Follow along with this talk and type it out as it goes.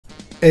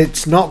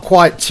It's not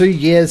quite 2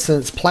 years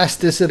since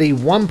Plasticity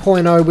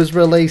 1.0 was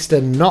released,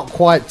 and not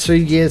quite 2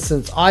 years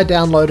since I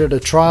downloaded a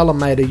trial and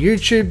made a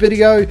YouTube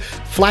video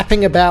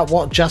flapping about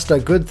what just a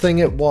good thing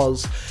it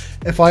was.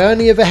 If I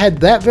only ever had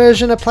that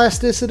version of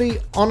Plasticity,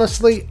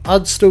 honestly,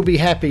 I'd still be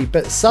happy,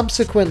 but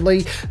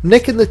subsequently,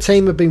 Nick and the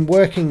team have been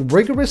working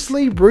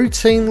rigorously,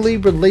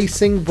 routinely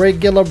releasing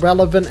regular,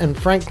 relevant, and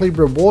frankly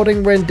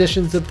rewarding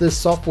renditions of this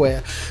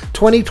software.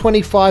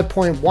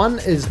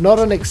 2025.1 is not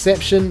an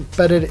exception,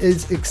 but it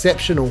is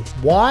exceptional.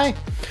 Why?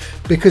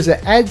 Because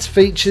it adds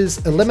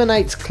features,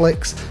 eliminates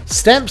clicks,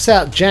 stamps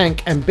out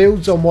jank, and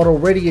builds on what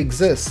already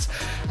exists.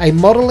 A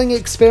modeling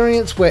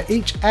experience where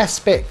each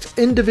aspect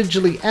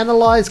individually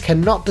analysed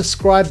cannot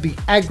describe the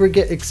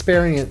aggregate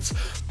experience.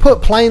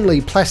 Put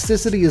plainly,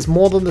 Plasticity is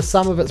more than the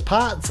sum of its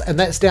parts, and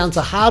that's down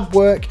to hard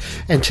work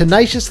and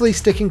tenaciously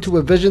sticking to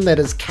a vision that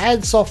is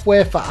CAD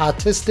software for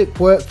artistic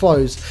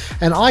workflows.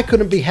 And I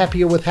couldn't be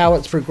happier with how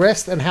it's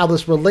progressed and how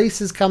this release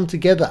has come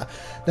together.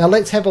 Now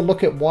let's have a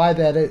look at why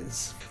that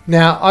is.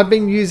 Now, I've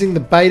been using the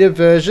beta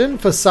version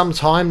for some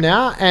time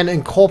now and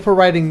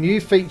incorporating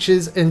new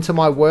features into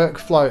my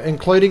workflow,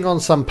 including on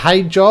some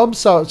paid jobs,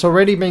 so it's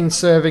already been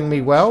serving me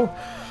well.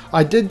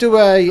 I did do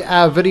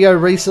a video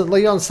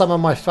recently on some of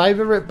my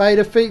favorite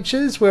beta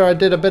features where I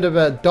did a bit of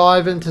a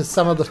dive into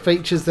some of the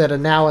features that are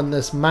now in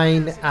this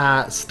main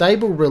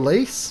stable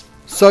release.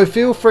 So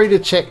feel free to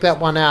check that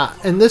one out.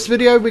 In this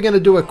video, we're going to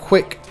do a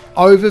quick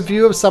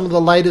overview of some of the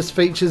latest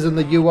features in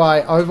the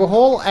UI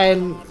overhaul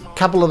and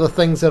couple of the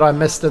things that I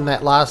missed in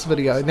that last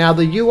video. Now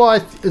the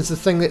UI is the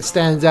thing that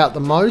stands out the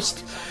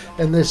most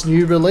in this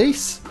new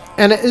release,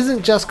 and it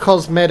isn't just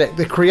cosmetic.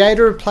 The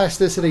creator of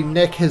Plasticity,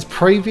 Nick, has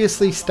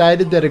previously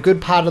stated that a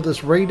good part of this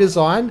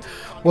redesign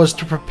was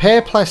to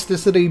prepare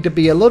Plasticity to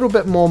be a little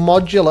bit more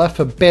modular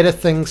for better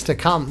things to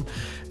come.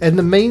 In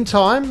the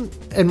meantime,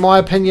 in my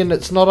opinion,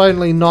 it's not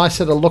only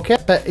nicer to look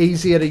at but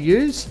easier to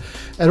use.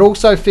 It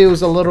also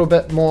feels a little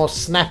bit more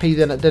snappy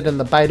than it did in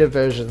the beta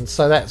version,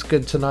 so that's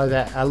good to know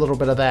that a little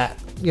bit of that,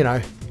 you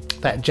know,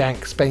 that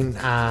jank's been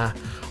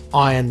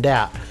ironed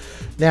out.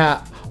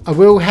 Now, I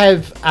will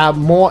have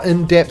more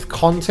in-depth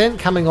content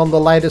coming on the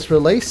latest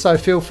release, so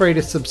feel free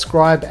to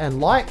subscribe and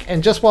like.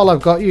 And just while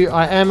I've got you,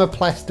 I am a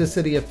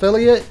Plasticity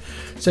affiliate,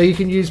 so you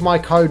can use my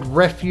code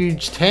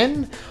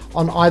REFUGE10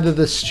 on either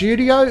the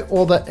studio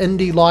or the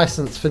indie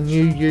license for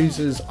new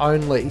users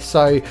only.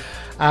 So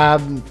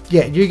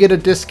yeah, you get a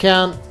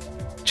discount,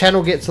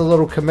 channel gets a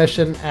little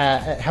commission,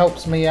 it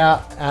helps me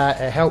out,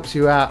 it helps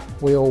you out,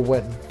 we all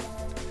win.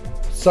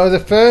 So the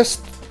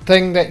first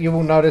thing that you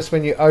will notice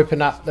when you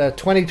open up the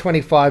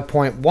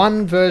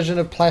 2025.1 version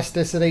of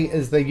Plasticity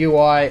is the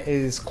UI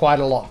is quite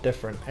a lot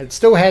different. It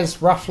still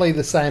has roughly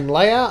the same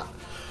layout,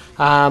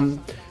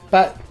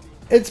 but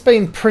it's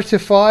been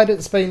prettified,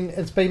 it's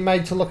been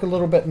made to look a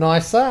little bit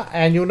nicer,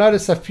 and you'll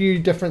notice a few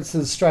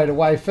differences straight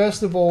away.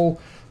 First of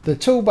all, the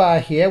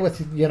toolbar here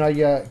with, you know,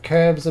 your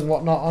curves and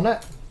whatnot on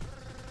it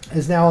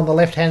is now on the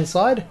left hand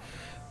side,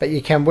 but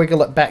you can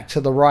wiggle it back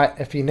to the right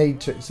if you need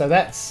to. So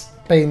that's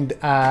been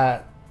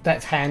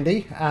that's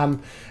handy.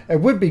 It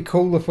would be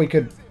cool if we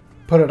could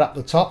put it up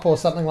the top or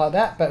something like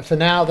that, but for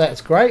now that's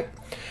great.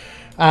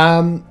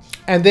 And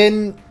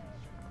then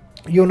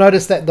you'll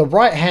notice that the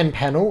right hand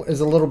panel is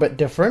a little bit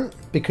different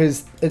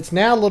because it's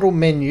now little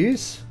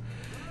menus,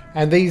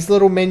 and these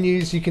little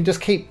menus you can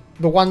just keep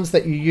the ones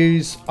that you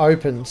use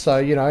open, so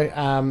you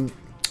know,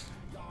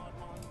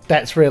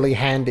 that's really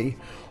handy.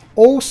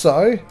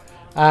 Also,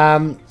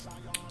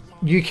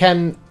 you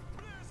can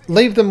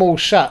leave them all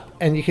shut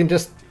and you can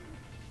just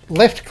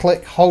left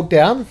click, hold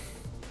down,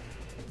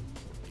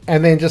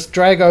 and then just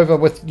drag over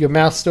with your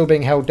mouse still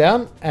being held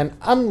down, and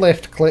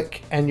unleft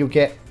click and you'll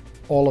get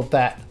all of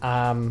that.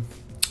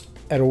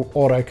 It'll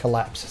auto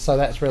collapse, so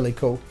that's really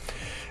cool.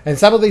 And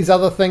some of these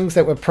other things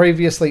that were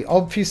previously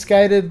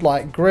obfuscated,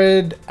 like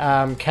grid,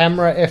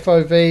 camera,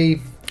 FOV,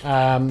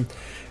 and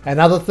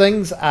other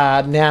things,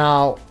 are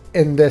now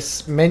in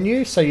this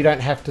menu, so you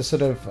don't have to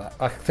sort of,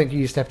 I think you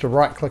used to have to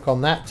right click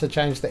on that to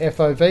change the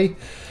FOV.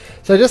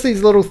 So just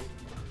these little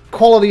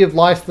quality of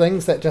life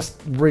things that just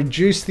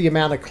reduce the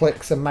amount of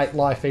clicks and make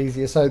life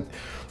easier. So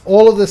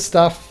all of this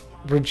stuff,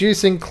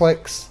 reducing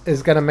clicks,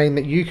 is going to mean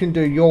that you can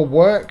do your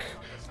work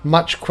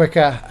much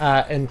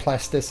quicker in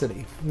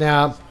Plasticity.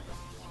 Now,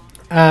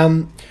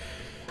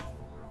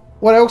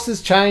 what else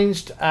has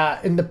changed?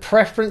 In the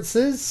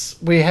preferences,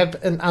 we have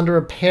under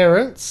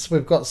appearance,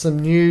 we've got some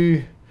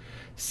new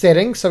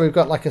settings. So we've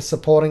got like a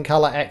supporting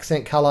color,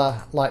 accent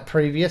color like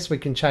previous. We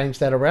can change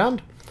that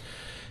around.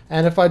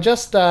 And if I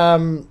just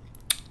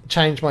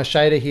change my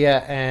shader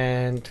here,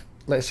 and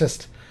let's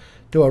just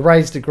do a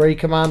raise degree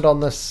command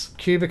on this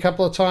cube a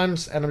couple of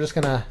times, and I'm just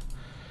going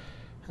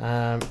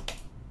to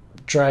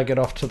drag it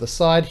off to the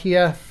side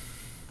here,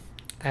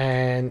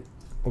 and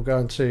we'll go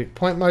into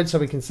point mode so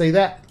we can see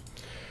that.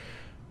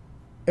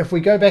 If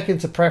we go back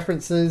into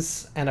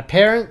preferences and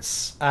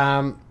appearance,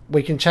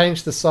 we can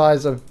change the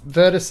size of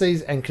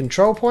vertices and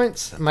control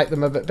points and make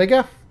them a bit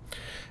bigger,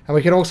 and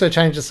we can also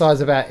change the size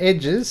of our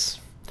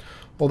edges,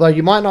 although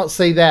you might not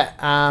see that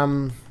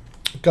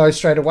go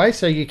straight away,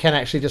 so you can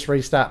actually just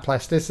restart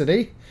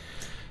Plasticity,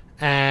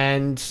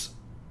 and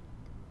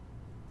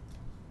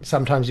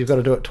sometimes you've got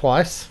to do it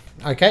twice.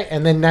 Okay,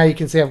 and then now you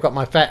can see I've got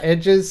my fat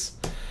edges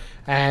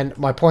and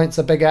my points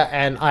are bigger,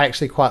 and I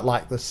actually quite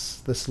like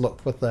this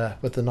look with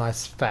the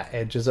nice fat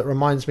edges. It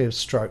reminds me of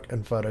stroke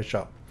in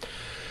Photoshop.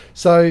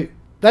 So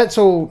that's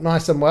all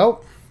nice and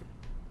well.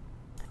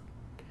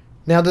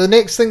 Now the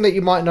next thing that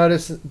you might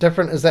notice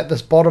different is that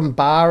this bottom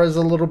bar is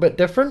a little bit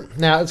different.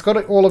 Now it's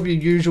got all of your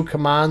usual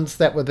commands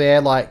that were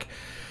there, like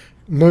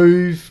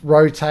move,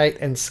 rotate,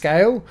 and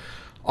scale.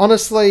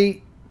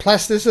 Honestly,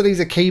 Plasticity is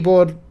a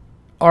keyboard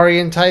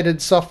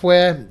orientated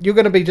software. You're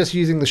going to be just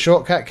using the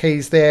shortcut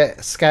keys there,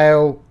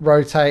 scale,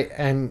 rotate,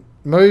 and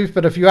move.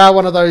 But if you are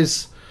one of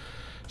those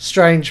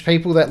strange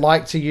people that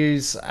like to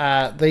use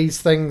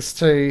these things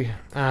to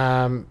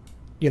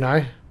you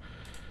know,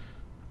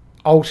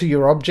 alter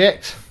your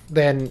object,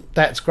 then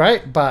that's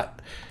great. But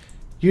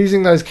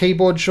using those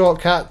keyboard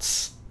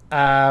shortcuts,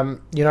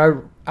 you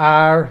know,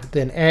 R,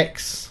 then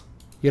X,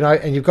 you know,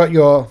 and you've got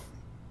your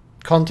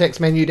context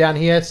menu down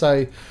here,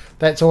 so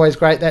that's always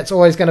great. That's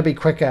always going to be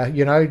quicker,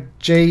 you know.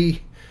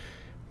 G,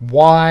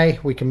 Y,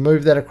 we can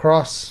move that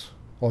across,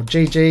 or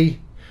GG,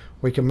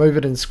 we can move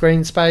it in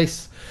screen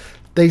space.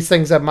 These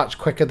things are much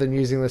quicker than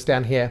using this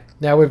down here.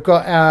 Now we've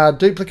got our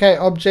duplicate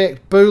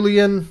object,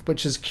 Boolean,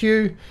 which is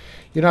Q.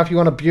 You know, if you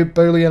want to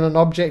Boolean an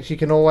object, you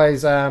can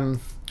always,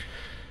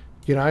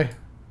 you know,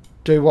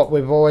 do what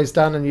we've always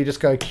done, and you just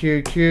go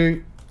Q,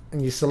 Q,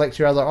 and you select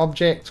your other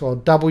object, or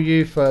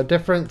W for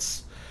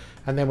difference.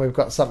 And then we've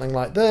got something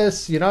like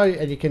this, you know,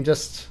 and you can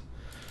just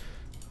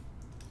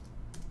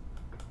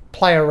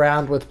play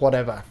around with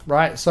whatever,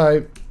 right?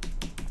 So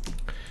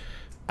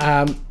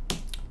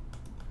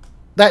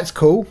that's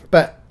cool.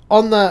 But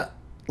on the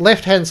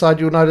left hand side,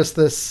 you'll notice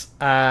this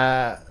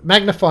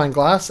magnifying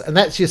glass, and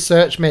that's your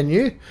search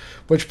menu,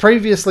 which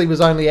previously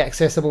was only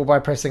accessible by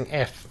pressing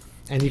F.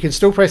 And you can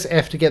still press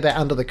F to get that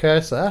under the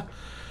cursor.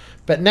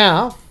 But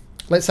now,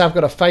 let's say I've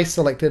got a face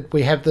selected,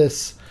 we have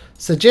this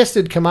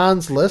suggested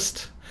commands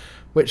list,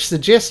 which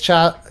suggests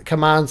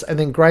commands and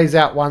then grays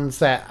out ones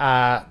that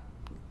are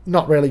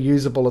not really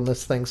usable in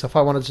this thing. So if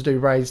I wanted to do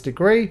raise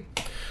degree,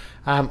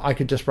 I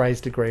could just raise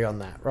degree on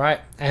that,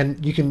 right?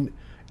 And you can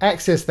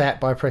access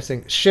that by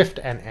pressing Shift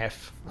and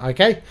F,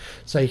 okay?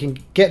 So you can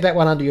get that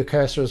one under your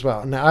cursor as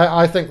well. Now,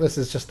 I think this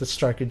is just a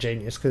stroke of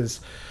genius, because,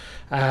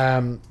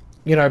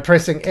 you know,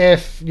 pressing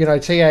F, you know,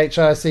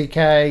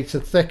 THICK to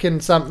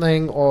thicken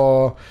something,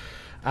 or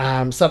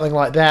something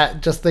like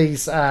that. Just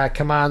these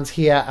commands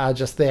here are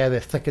just there, they're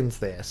thickens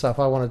there. So if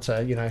I wanted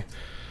to, you know,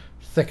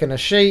 thicken a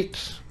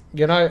sheet,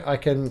 you know, I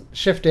can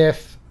Shift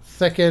F,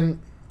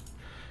 thicken,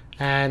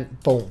 and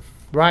boom,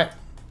 right?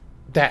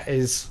 That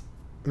is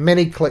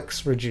many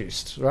clicks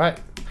reduced, right?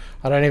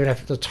 I don't even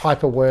have to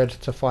type a word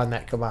to find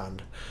that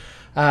command.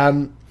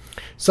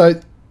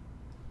 So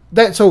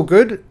that's all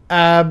good.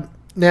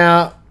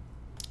 Now,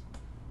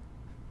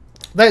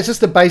 that's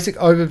just a basic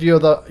overview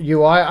of the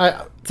UI.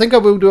 I think I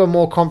will do a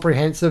more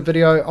comprehensive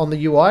video on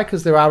the UI,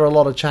 because there are a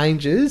lot of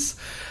changes.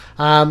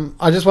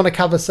 I just want to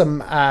cover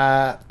some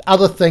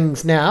other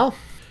things now.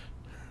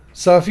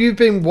 So if you've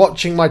been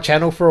watching my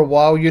channel for a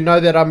while, you know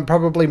that I'm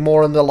probably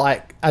more in the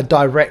like a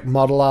direct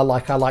modeler.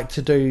 Like, I like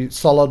to do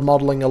solid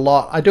modeling a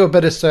lot. I do a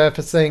bit of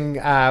surfacing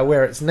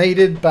where it's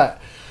needed, but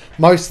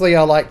mostly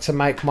I like to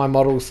make my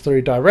models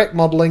through direct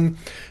modeling.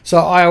 So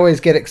I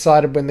always get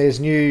excited when there's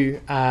new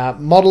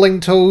modeling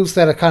tools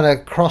that are kind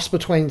of cross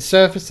between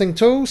surfacing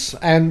tools.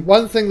 And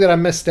one thing that I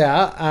missed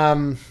out,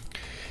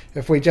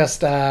 if we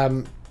just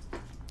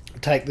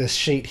take this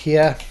sheet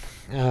here,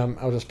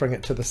 I'll just bring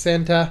it to the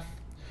center.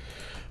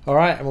 All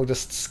right, and we'll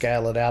just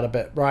scale it out a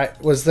bit, right?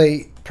 Was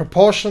the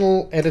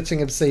proportional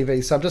editing of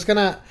CV. So I'm just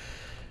gonna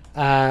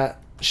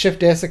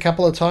Shift S a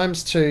couple of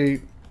times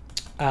to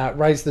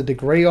raise the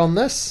degree on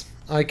this,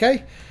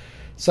 okay?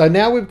 So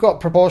now we've got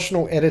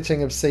proportional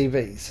editing of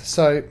CVs.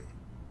 So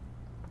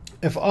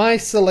if I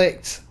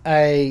select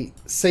a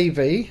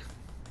CV,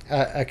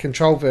 a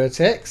control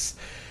vertex,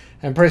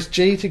 and press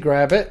G to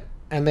grab it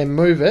and then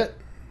move it,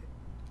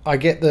 I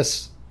get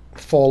this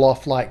fall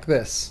off like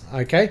this,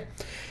 okay?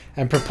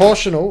 And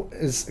proportional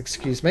is,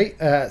 excuse me,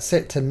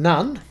 set to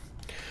none.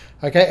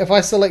 Okay, if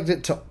I select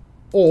it to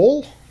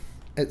all,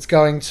 it's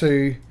going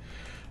to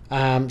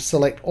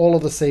select all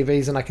of the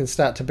CVs, and I can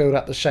start to build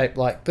up the shape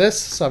like this.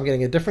 So I'm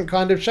getting a different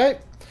kind of shape.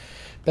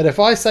 But if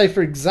I say,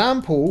 for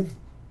example,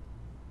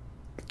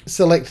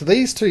 select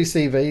these two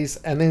CVs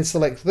and then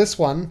select this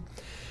one,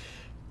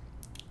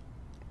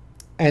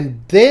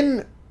 and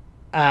then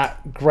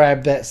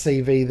grab that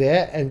CV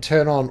there and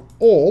turn on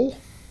all,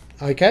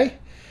 okay,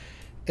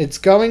 it's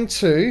going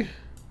to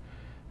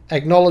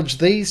acknowledge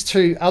these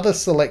two other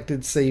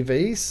selected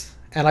CVs,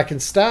 and I can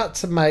start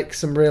to make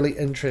some really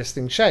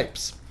interesting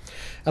shapes.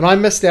 And I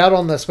missed out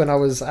on this when I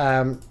was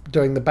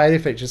doing the beta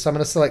features. So I'm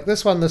going to select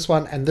this one,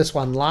 and this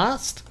one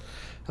last.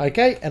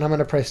 Okay, and I'm going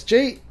to press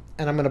G,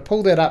 and I'm going to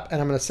pull that up, and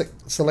I'm going to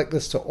select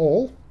this to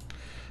all.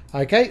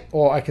 Okay,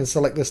 or I can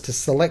select this to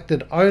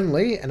selected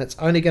only, and it's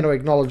only going to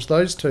acknowledge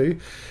those two.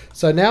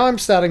 So now I'm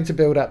starting to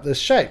build up this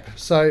shape.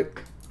 So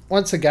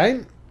once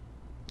again,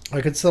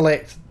 I could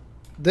select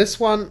this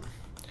one,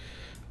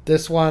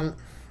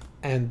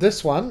 and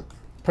this one,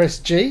 press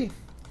G,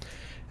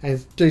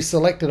 and do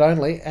selected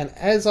only, and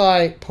as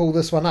I pull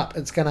this one up,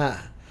 it's going to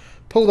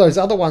pull those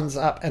other ones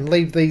up and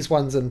leave these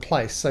ones in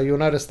place. So you'll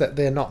notice that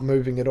they're not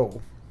moving at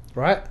all,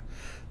 right?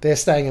 They're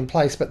staying in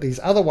place, but these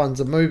other ones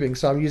are moving.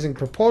 So I'm using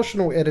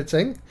proportional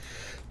editing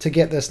to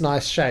get this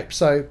nice shape.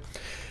 So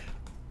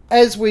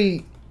as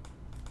we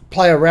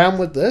play around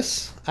with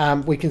this,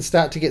 we can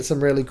start to get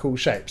some really cool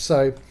shapes.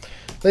 So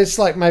let's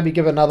like maybe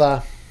give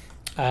another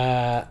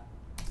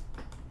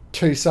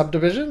 2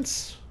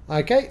 subdivisions.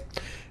 Okay,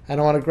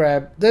 and I want to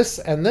grab this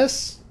and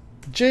this,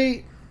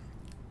 G,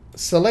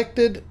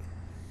 selected,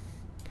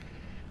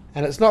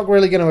 and it's not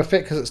really going to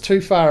affect because it's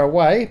too far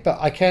away, but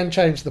I can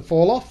change the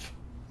fall off.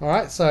 All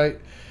right, so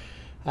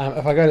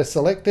if I go to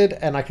selected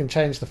and I can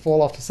change the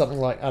fall off to something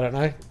like, I don't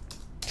know,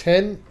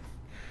 10,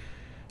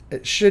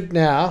 it should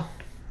now,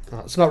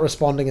 well, it's not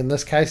responding in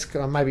this case,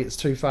 maybe it's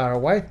too far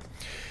away,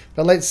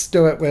 but let's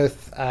do it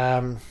with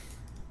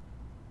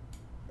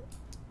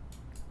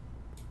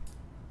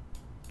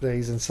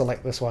these and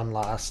select this one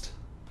last.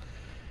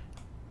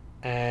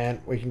 And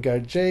we can go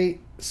G,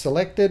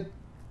 selected,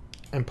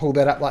 and pull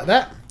that up like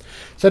that.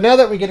 So now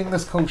that we're getting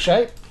this cool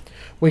shape,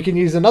 we can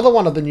use another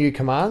one of the new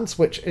commands,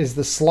 which is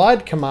the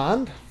slide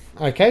command.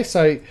 Okay,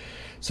 so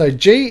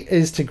G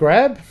is to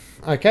grab.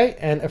 Okay,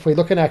 and if we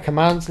look in our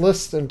commands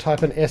list and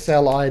type in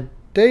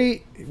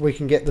SLID, we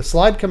can get the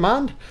slide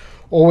command,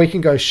 or we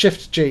can go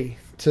Shift G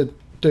to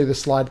do the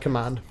slide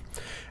command.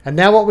 And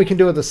now what we can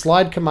do with the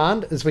slide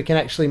command is we can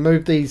actually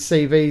move these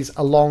CVs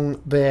along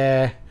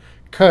their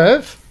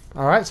curve.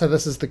 All right, so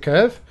this is the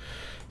curve.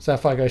 So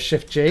if I go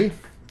Shift G,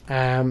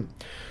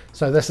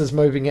 so this is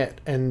moving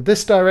it in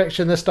this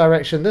direction, this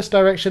direction, this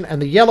direction,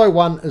 and the yellow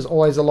one is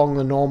always along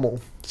the normal.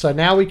 So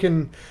now we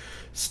can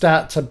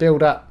start to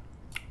build up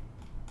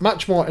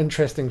much more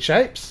interesting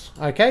shapes.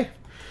 Okay,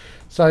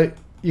 so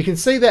you can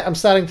see that I'm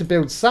starting to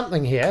build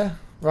something here,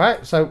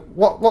 right? So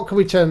what can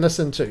we turn this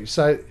into?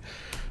 So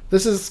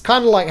this is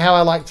kind of like how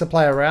I like to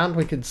play around.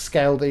 We could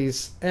scale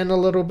these in a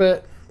little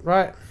bit,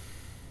 right?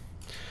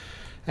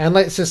 And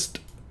let's just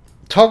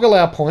toggle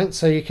our points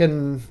so you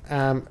can,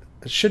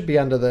 it should be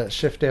under the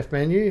Shift F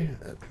menu.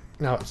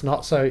 No, it's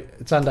not. So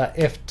it's under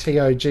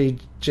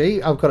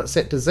FTOGG. I've got it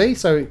set to Z,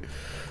 so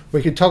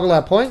we could toggle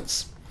our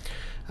points.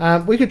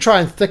 We could try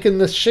and thicken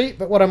this sheet,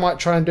 but what I might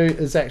try and do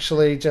is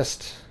actually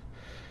just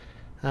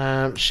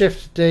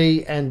Shift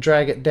D and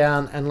drag it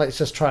down, and let's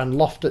just try and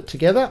loft it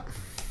together.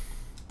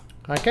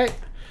 Okay,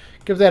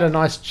 give that a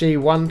nice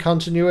G1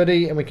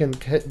 continuity, and we can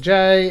hit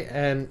J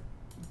and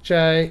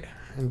J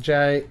and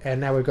J, and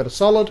now we've got a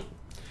solid,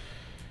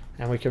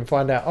 and we can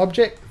find our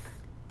object.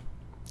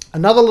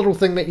 Another little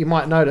thing that you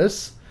might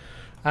notice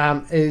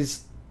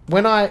is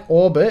when I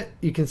orbit,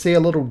 you can see a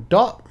little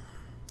dot,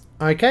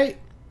 okay,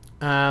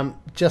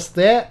 just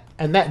there,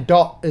 and that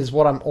dot is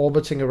what I'm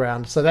orbiting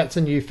around. So that's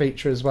a new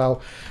feature as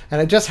well,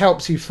 and it just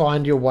helps you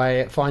find your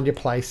way, find your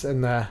place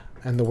in the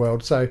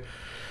world. So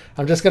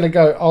I'm just going to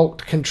go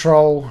Alt,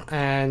 Control,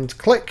 and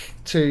click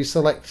to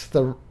select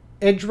the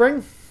edge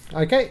ring,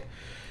 okay,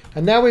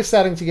 and now we're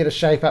starting to get a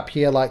shape up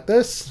here like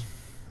this,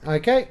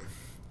 okay,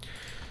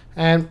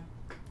 and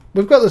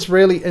we've got this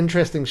really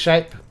interesting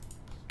shape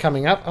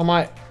coming up. I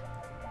might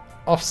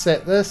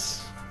offset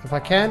this if I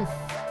can.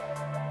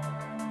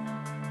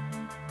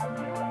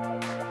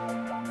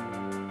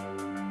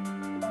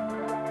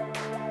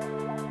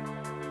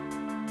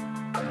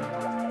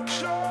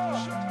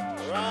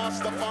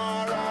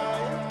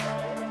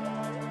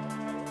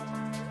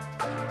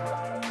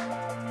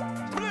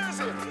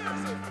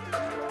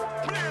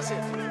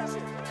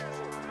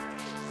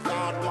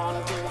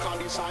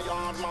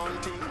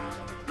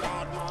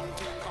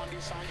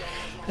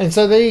 And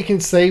so there you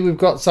can see we've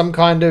got some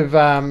kind of,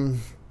 I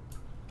don't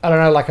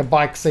know, like a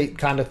bike seat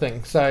kind of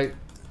thing. So,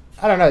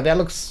 I don't know, that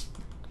looks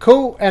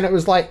cool. And it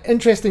was like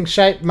interesting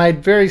shape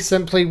made very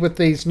simply with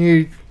these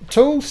new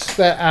tools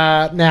that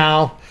are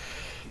now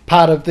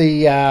part of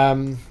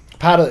the,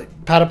 part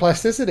of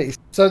Plasticity.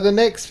 So the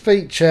next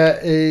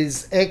feature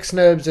is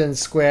Xnrbs and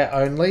square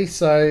only.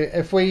 So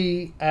if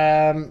we,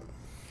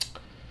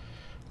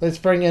 let's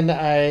bring in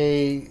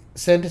a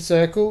center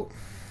circle.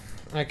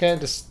 Okay,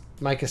 just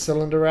make a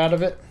cylinder out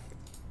of it.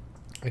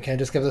 Okay,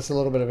 just give this a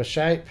little bit of a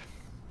shape.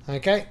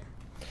 Okay,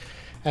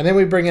 and then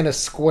we bring in a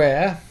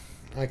square.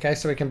 Okay,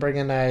 so we can bring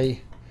in a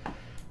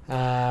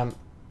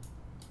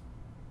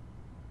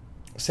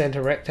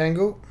center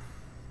rectangle.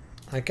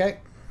 Okay,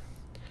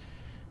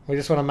 we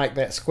just want to make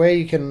that square.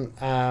 You can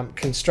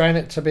constrain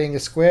it to being a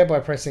square by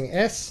pressing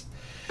S,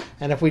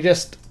 and if we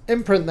just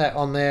imprint that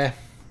on there,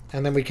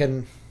 and then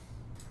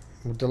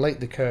we'll delete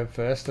the curve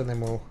first, and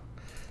then we'll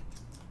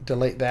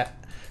delete that.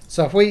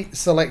 So if we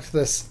select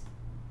this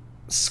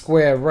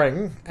square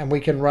ring, and we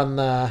can run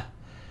the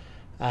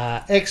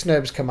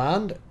Xnrbs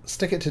command,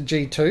 stick it to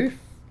G2.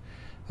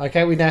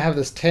 Okay, we now have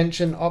this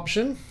tension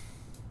option.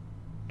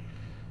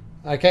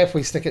 Okay, if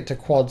we stick it to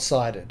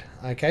quad-sided.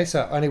 Okay,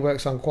 so it only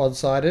works on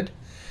quad-sided.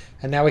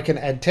 And now we can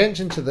add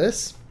tension to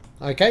this.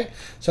 Okay,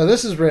 so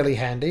this is really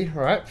handy,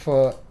 right,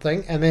 for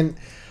thing. And then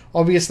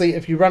obviously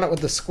if you run it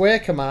with the square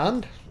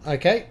command,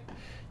 okay,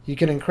 you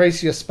can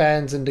increase your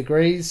spans in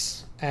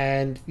degrees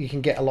and you can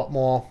get a lot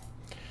more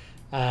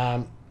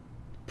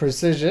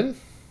precision.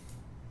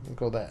 We'll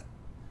call that,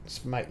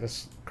 let's make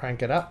this,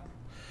 crank it up.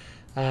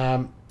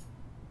 And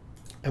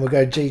we'll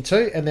go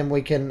G2, and then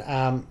we can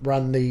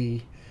run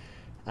the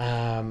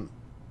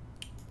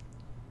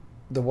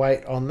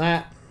weight on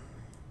that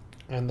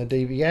and the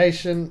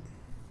deviation,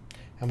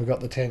 and we've got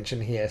the tension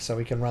here, so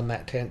we can run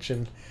that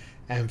tension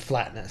and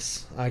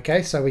flatness.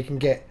 Okay, so we can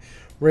get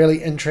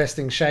really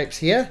interesting shapes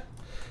here.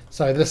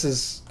 So this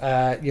is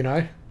you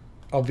know,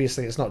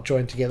 obviously it's not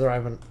joined together, I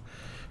haven't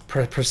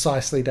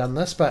precisely done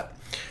this, but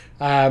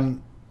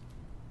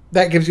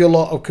that gives you a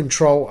lot of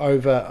control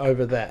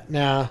over that.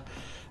 Now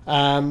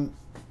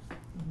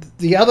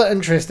the other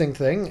interesting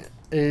thing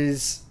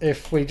is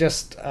if we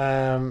just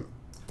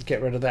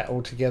get rid of that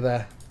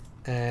altogether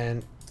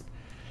and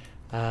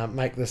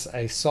make this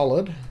a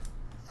solid.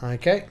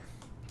 Okay,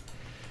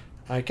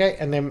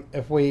 and then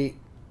if we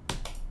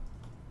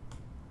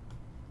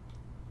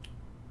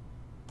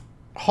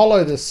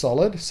hollow this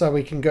solid, so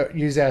we can go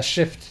use our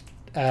shift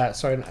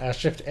our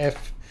shift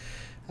F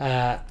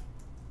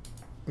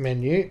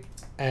menu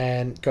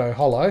and go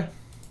hollow,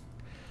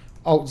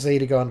 Alt Z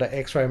to go into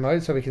X-ray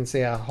mode so we can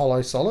see our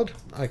hollow solid.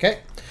 Okay,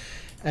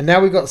 and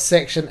now we've got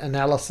section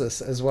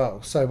analysis as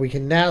well, so we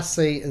can now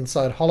see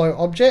inside hollow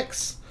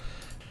objects.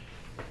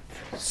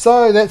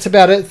 So that's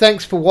about it.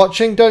 Thanks for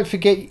watching. Don't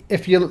forget,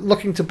 if you're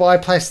looking to buy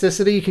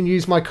Plasticity, you can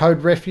use my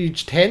code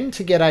REFUGE10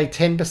 to get a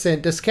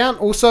 10% discount.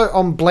 Also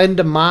on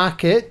Blender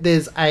Market,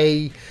 there's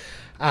a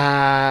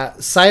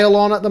sale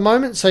on at the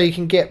moment, so you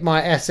can get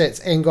my assets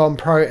Ngon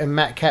Pro and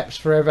Matte Caps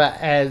Forever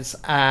as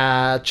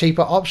a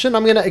cheaper option.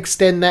 I'm going to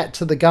extend that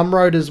to the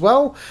Gumroad as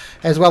well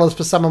as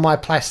for some of my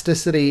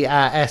Plasticity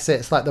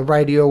assets like the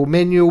radial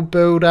menu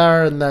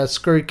builder and the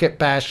screw kit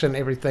bash and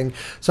everything.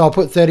 So I'll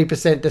put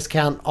 30%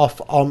 discount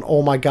off on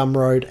all my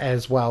Gumroad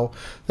as well.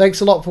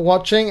 Thanks a lot for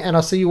watching, and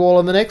I'll see you all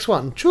in the next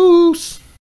one. Tschüss!